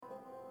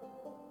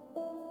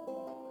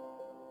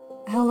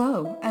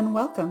Hello and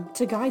welcome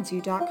to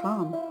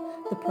GuidesYou.com,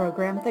 the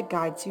program that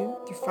guides you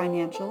through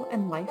financial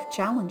and life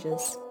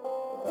challenges.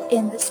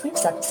 In this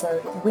week's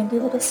episode, Wendy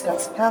will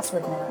discuss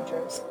password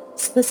managers,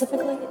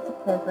 specifically the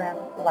program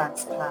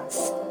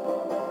LastPass.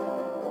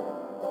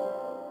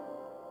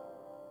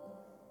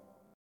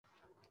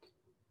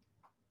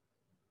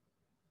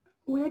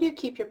 Where do you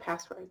keep your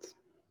passwords?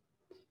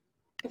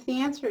 If the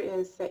answer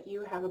is that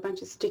you have a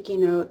bunch of sticky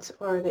notes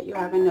or that you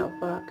have a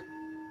notebook,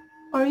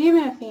 or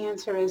even if the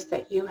answer is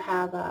that you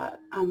have a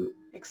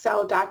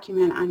Excel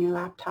document on your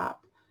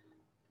laptop,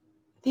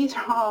 these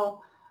are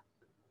all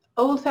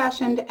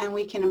old-fashioned and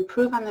we can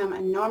improve on them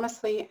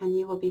enormously and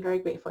you will be very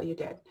grateful you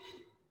did.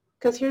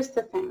 Because here's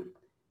the thing.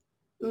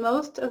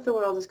 Most of the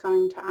world is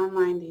going to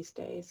online these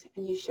days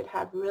and you should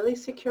have really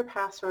secure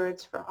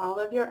passwords for all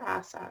of your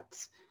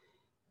assets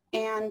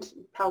and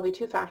probably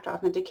two-factor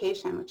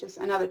authentication, which is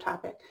another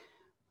topic.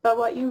 But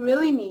what you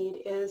really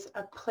need is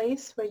a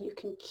place where you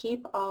can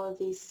keep all of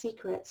these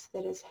secrets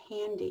that is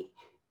handy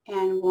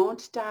and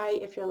won't die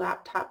if your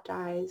laptop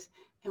dies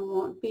and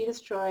won't be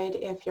destroyed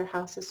if your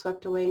house is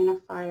swept away in a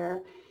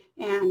fire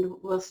and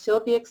will still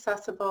be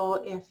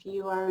accessible if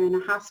you are in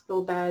a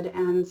hospital bed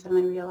and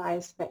suddenly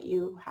realize that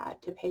you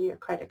had to pay your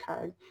credit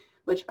card,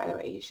 which, by the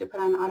way, you should put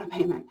on auto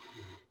payment.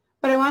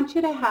 But I want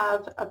you to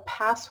have a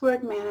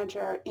password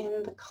manager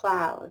in the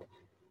cloud.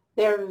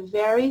 They're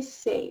very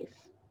safe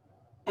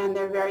and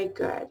they're very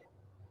good.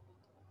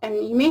 And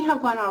you may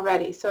have one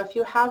already, so if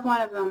you have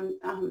one of them,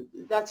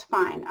 that's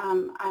fine.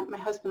 My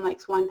husband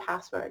likes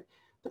 1Password,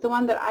 but the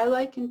one that I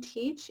like and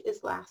teach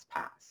is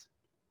LastPass.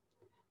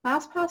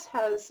 LastPass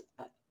has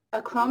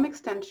a Chrome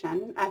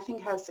extension. I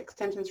think has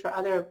extensions for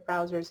other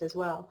browsers as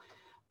well,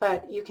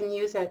 but you can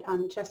use it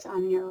just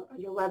on your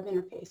web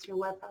interface, your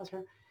web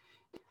browser.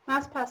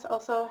 LastPass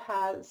also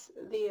has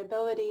the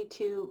ability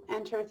to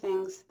enter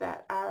things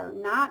that are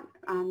not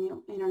on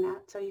the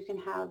internet, so you can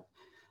have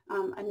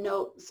a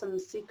note, some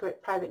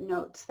secret private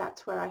notes.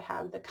 That's where I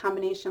have the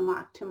combination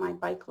lock to my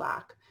bike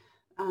lock.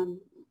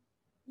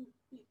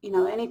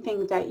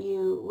 Anything that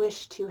you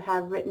wish to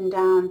have written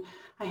down.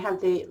 I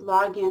have the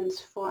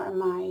logins for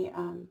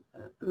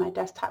my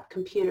desktop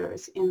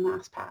computers in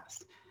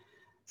LastPass.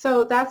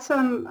 So that's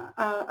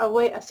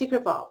a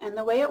secret vault, and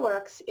the way it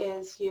works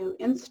is you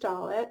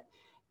install it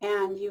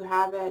and you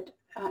have it.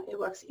 It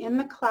works in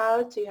the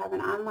cloud, so you have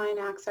an online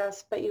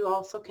access, but you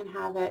also can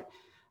have it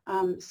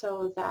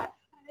so that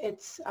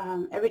it's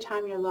every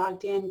time you're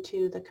logged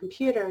into the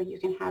computer, you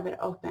can have it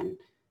open.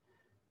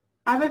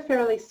 I have a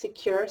fairly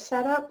secure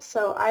setup,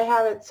 so I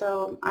have it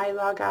so I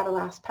log out of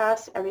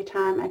LastPass every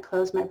time I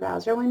close my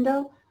browser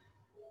window.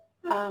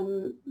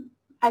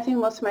 I think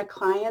most of my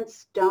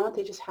clients don't.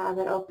 They just have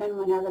it open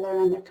whenever they're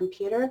on their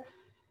computer.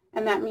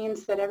 And that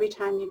means that every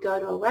time you go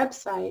to a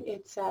website,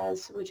 it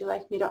says, would you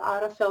like me to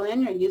autofill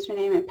in your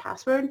username and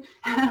password?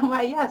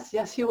 Why,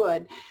 yes, you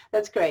would.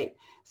 That's great.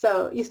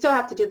 So you still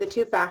have to do the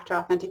two-factor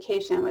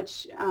authentication,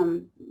 which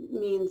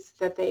means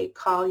that they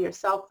call your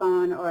cell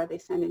phone or they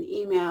send an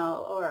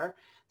email or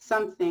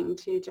something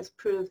to just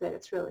prove that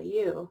it's really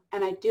you.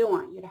 And I do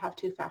want you to have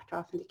two-factor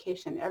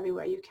authentication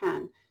everywhere you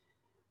can.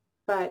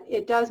 But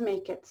it does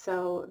make it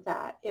so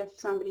that if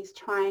somebody's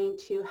trying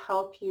to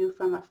help you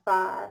from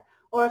afar,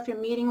 or if you're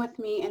meeting with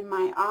me in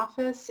my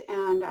office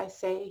and I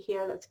say,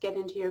 here, let's get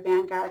into your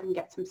Vanguard and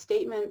get some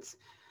statements,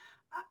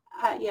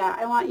 yeah,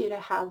 I want you to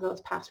have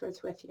those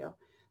passwords with you.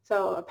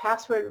 So a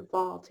password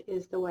vault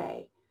is the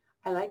way.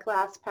 I like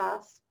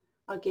LastPass.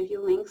 I'll give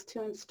you links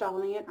to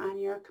installing it on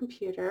your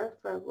computer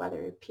for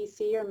whether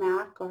PC or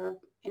Mac or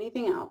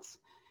anything else.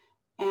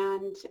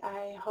 And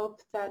I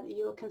hope that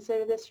you will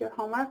consider this your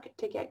homework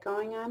to get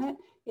going on it.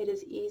 It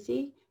is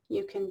easy.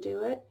 You can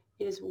do it.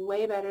 It is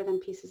way better than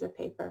pieces of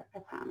paper, I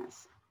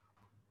promise.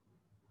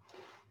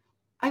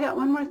 I got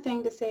one more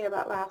thing to say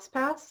about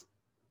LastPass.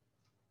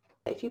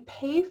 If you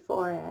pay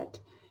for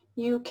it,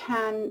 you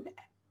can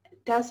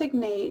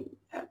designate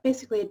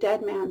basically a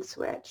dead man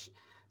switch.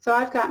 So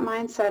I've got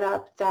mine set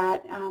up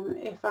that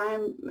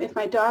if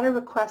my daughter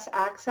requests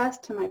access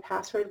to my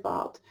password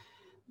vault,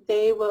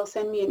 they will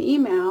send me an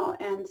email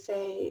and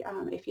say,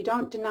 if you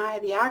don't deny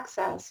the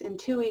access, in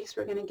 2 weeks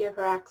we're going to give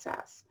her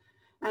access.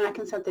 And I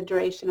can set the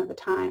duration of the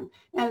time.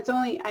 And it's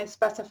only, I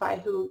specify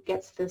who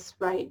gets this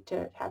right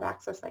to have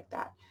access like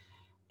that.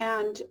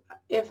 And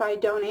if I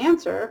don't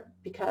answer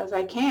because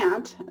I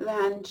can't,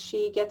 then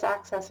she gets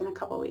access in a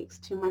couple weeks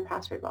to my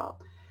password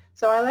vault.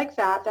 So I like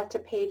that. That's a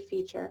paid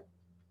feature.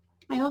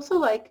 I also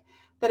like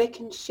that I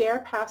can share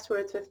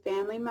passwords with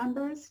family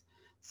members.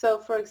 So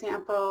for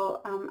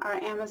example, our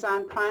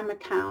Amazon Prime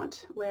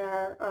account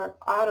or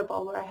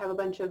Audible, where I have a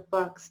bunch of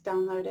books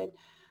downloaded,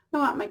 I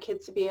want my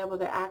kids to be able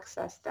to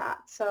access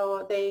that.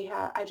 So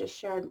I just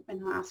shared in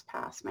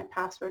LastPass my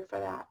password for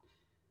that.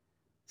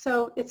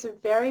 So it's a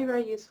very,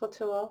 very useful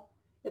tool.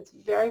 It's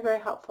very, very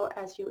helpful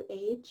as you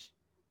age.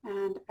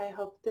 And I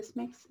hope this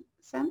makes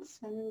sense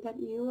and that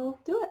you will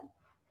do it.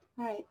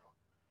 All right.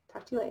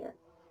 Talk to you later.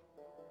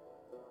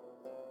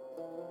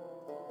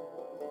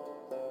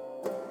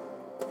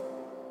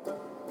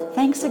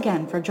 Thanks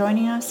again for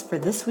joining us for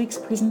this week's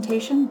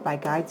presentation by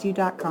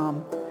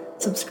GuidesYou.com.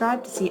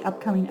 Subscribe to see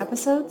upcoming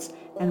episodes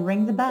and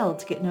ring the bell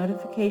to get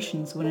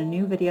notifications when a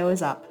new video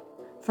is up.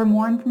 For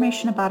more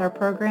information about our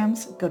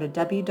programs, go to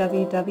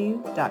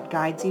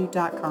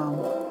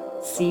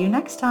www.guidesyou.com. See you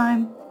next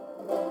time!